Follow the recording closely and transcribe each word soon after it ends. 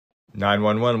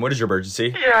911, what is your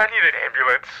emergency? Yeah, I need an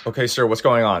ambulance. Okay, sir, what's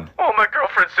going on? Well, my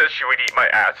girlfriend says she would eat my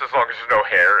ass as long as there's no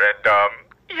hair, and,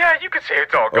 yeah, you could say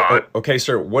it's all gone. Okay,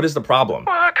 sir, what is the problem?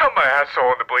 Well, I cut my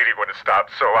asshole and the bleeding wouldn't stop,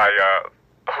 so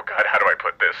oh god, how do I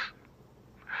put this?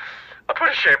 I put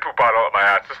a shampoo bottle up my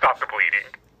ass to stop the bleeding.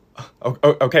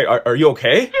 Okay, are you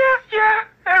okay? Yeah,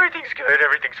 everything's good,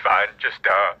 everything's fine. Just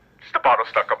a bottle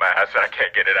stuck up my ass and I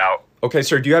can't get it out. Okay,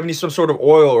 sir, do you have some sort of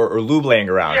oil or lube laying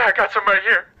around? Yeah, I got some right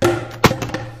here.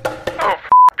 Oh,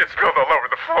 it spilled all over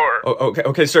the floor.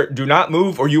 Okay, sir, do not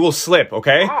move or you will slip,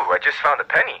 okay? Ooh, I just found a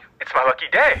penny. It's my lucky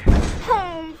day.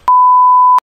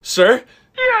 Sir?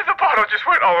 Yeah, the bottle just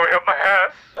went all the way up my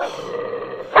ass.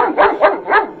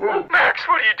 Max,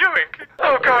 what are you doing?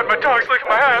 Oh god, my dog's licking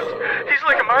my ass. He's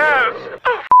licking my ass.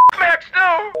 Oh, Max,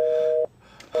 no!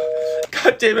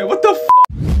 God damn it, what the